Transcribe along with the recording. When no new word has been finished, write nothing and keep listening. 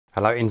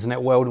Hello internet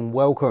world and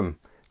welcome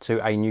to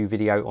a new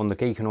video on the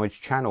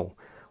Geekanoids channel.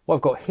 What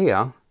I've got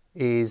here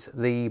is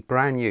the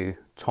brand new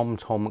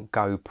TomTom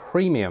GO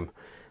Premium.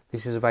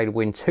 This is available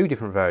in two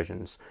different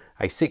versions,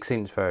 a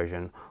 6-inch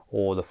version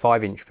or the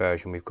 5-inch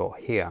version we've got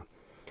here.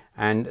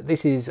 And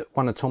this is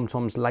one of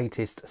TomTom's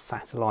latest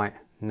satellite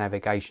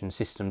navigation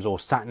systems, or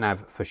Sat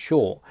Nav for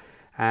short.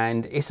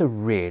 And it's a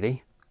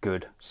really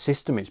good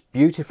system. It's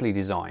beautifully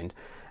designed.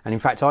 And in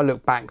fact, I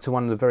look back to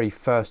one of the very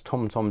first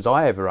TomToms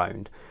I ever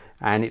owned,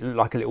 and it looked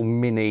like a little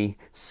mini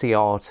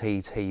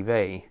CRT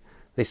TV.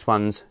 This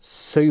one's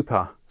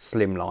super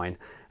slimline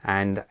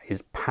and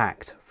is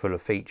packed full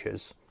of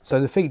features. So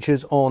the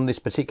features on this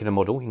particular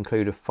model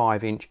include a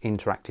 5-inch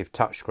interactive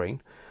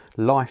touchscreen,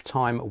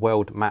 lifetime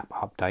world map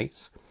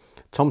updates,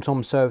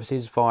 TomTom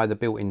services via the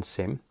built-in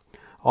SIM,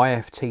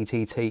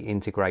 IFTTT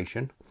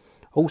integration,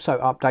 also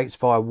updates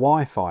via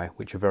Wi-Fi,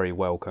 which are very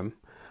welcome,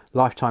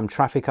 lifetime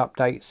traffic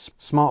updates,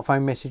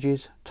 smartphone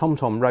messages,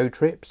 TomTom road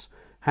trips,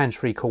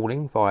 hands-free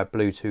calling via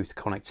Bluetooth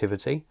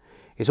connectivity.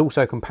 It's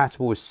also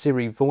compatible with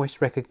Siri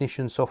voice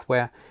recognition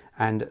software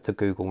and the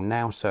Google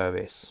Now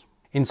service.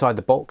 Inside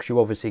the box you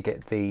obviously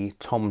get the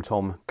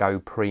TomTom GO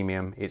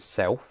Premium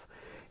itself.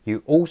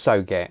 You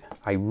also get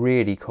a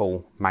really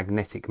cool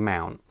magnetic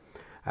mount.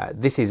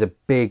 This is a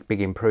big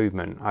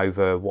improvement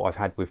over what I've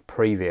had with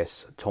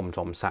previous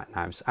TomTom sat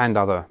navs and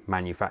other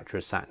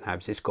manufacturers' sat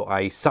navs. It's got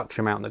a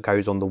suction mount that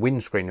goes on the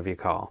windscreen of your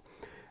car,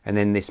 and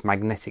then this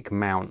magnetic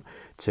mount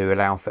to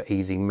allow for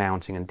easy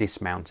mounting and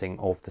dismounting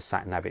of the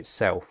sat nav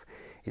itself.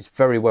 It's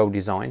very well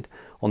designed.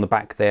 On the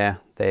back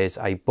there's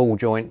a ball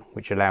joint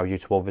which allows you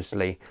to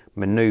obviously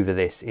maneuver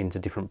this into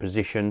different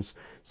positions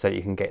so that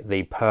you can get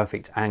the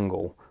perfect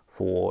angle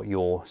for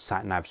your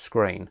sat nav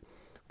screen.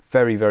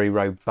 Very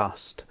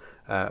robust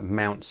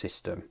mount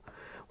system.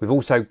 We've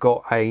also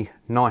got a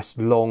nice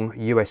long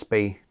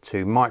USB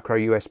to micro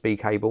USB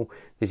cable.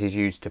 This is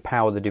used to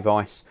power the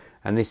device,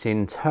 and this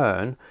in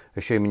turn,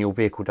 assuming your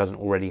vehicle doesn't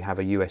already have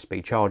a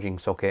USB charging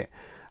socket,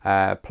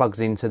 plugs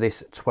into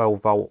this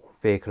 12-volt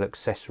vehicle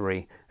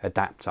accessory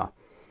adapter.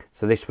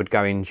 So this would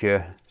go into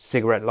your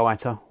cigarette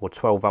lighter or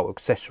 12-volt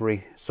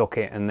accessory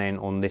socket, and then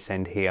on this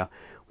end here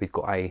we've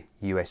got a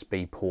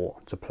USB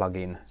port to plug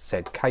in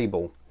said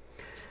cable.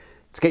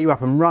 To get you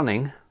up and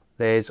running,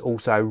 there's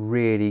also a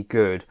really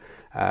good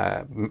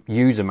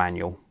user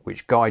manual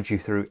which guides you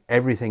through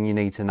everything you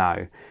need to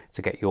know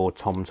to get your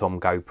TomTom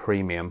GO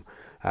Premium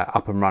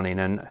up and running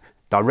and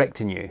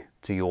directing you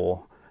to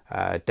your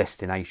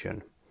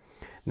destination.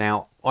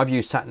 Now, I've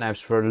used sat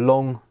navs for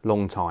a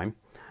long time.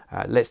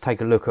 Let's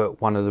take a look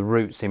at one of the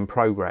routes in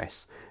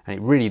progress, and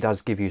it really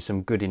does give you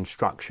some good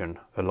instruction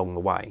along the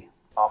way.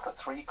 After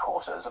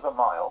 3/4 of a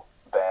mile,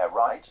 bear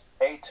right,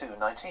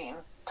 A219,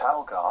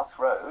 Talgarth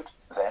Road,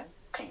 then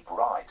keep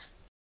right.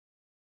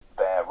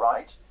 Bear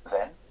right,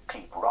 then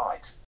keep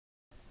right.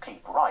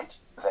 Keep right,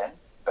 then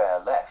bear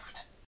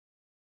left.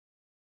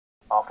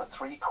 After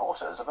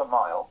 3/4 of a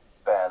mile,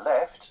 bear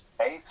left,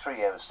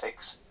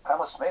 A306,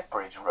 Hammersmith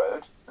Bridge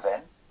Road,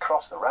 then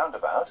cross the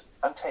roundabout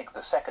and take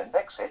the second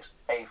exit,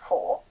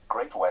 A4,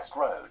 Great West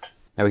Road.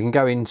 Now we can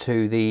go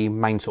into the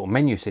main sort of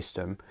menu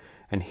system,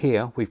 and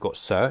here we've got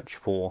search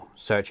for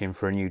searching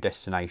for a new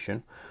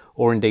destination,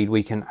 or indeed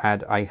we can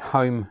add a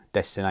home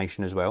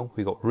destination as well.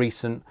 We've got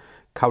recent,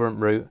 current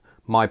route,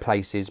 my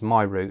places,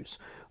 my routes,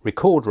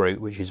 record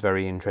route, which is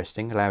very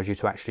interesting, allows you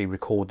to actually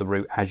record the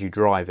route as you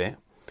drive it,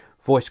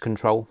 voice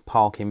control,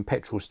 parking,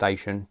 petrol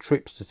station,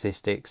 trip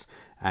statistics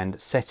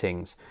and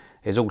settings.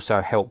 There's also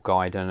a help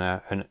guide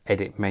and an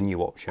edit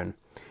menu option.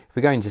 If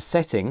we go into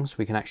settings,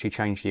 we can actually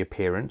change the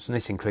appearance, and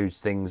this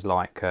includes things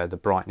like the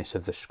brightness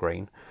of the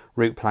screen,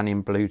 route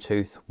planning,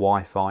 Bluetooth,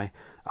 Wi-Fi,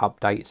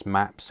 updates,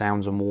 maps,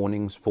 sounds and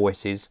warnings,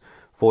 voices,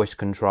 voice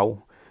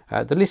control.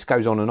 The list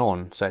goes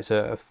on, so it's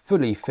a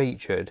fully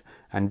featured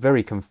and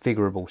very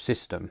configurable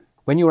system.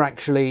 When you're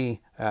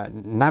actually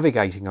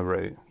navigating a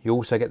route, you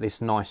also get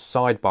this nice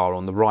sidebar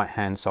on the right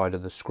hand side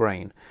of the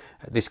screen.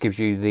 This gives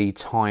you the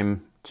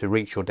time to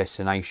reach your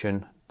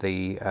destination,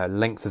 the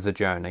length of the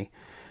journey,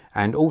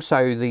 and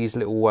also these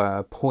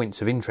little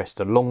points of interest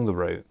along the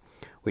route,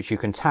 which you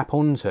can tap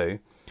onto,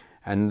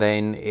 and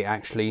then it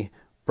actually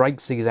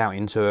breaks these out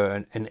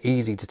into an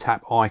easy to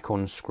tap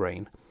icon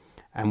screen,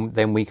 and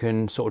then we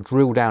can sort of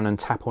drill down and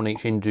tap on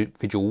each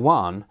individual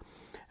one,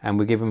 and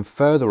we're given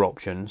further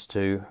options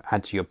to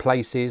add to your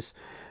places,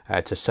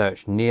 to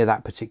search near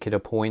that particular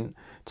point,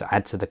 to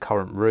add to the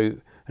current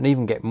route, and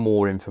even get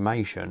more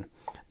information.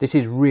 This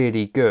is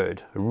really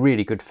good, a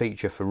really good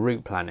feature for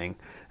route planning,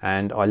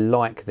 and I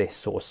like this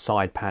sort of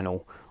side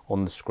panel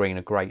on the screen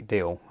a great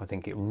deal. I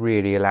think it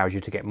really allows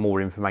you to get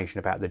more information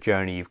about the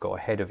journey you've got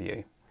ahead of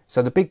you.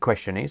 So the big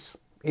question is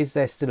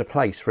there still a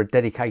place for a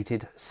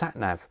dedicated sat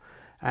nav?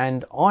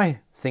 And I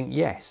think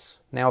yes.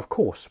 Now of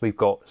course we've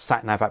got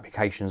sat nav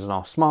applications on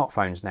our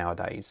smartphones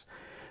nowadays,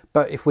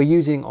 but if we're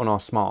using on our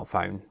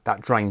smartphone,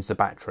 that drains the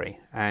battery,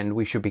 and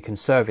we should be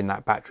conserving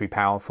that battery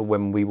power for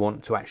when we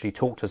want to actually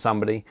talk to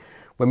somebody,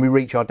 when we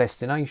reach our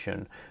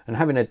destination. And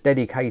having a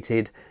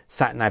dedicated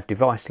sat nav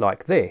device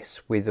like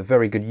this with a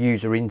very good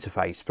user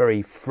interface,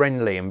 very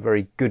friendly and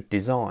very good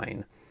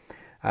design,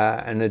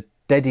 and a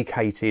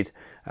dedicated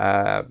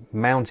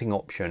mounting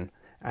option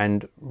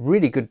and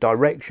really good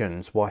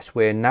directions whilst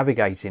we're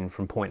navigating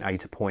from point A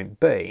to point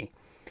B,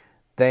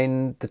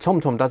 then the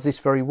TomTom does this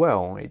very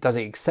well. It does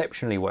it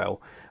exceptionally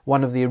well.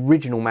 One of the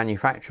original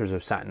manufacturers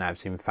of sat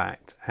navs, in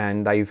fact,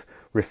 and they've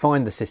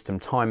refined the system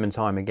time and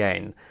time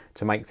again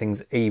to make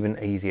things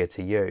even easier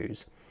to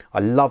use. I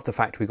love the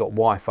fact we've got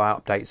Wi-Fi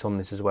updates on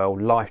this as well,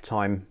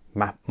 lifetime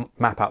map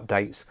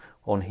updates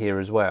on here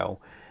as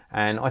well,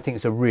 and I think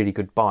it's a really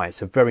good buy.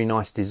 It's a very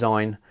nice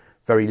design,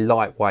 very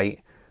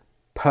lightweight,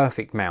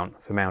 perfect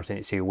mount for mounting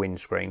it to your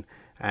windscreen,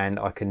 and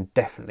I can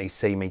definitely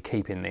see me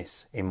keeping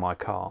this in my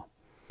car.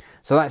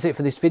 So that's it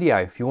for this video.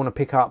 If you want to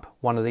pick up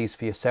one of these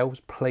for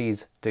yourselves,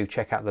 please do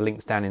check out the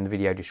links down in the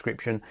video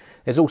description.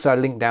 There's also a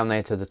link down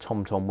there to the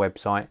TomTom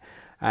website.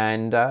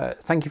 And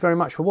thank you very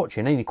much for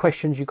watching. Any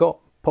questions you got,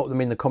 pop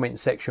them in the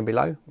comments section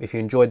below. If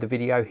you enjoyed the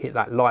video, hit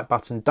that like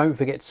button. Don't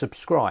forget to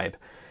subscribe.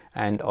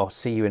 And I'll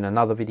see you in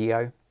another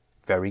video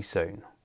very soon.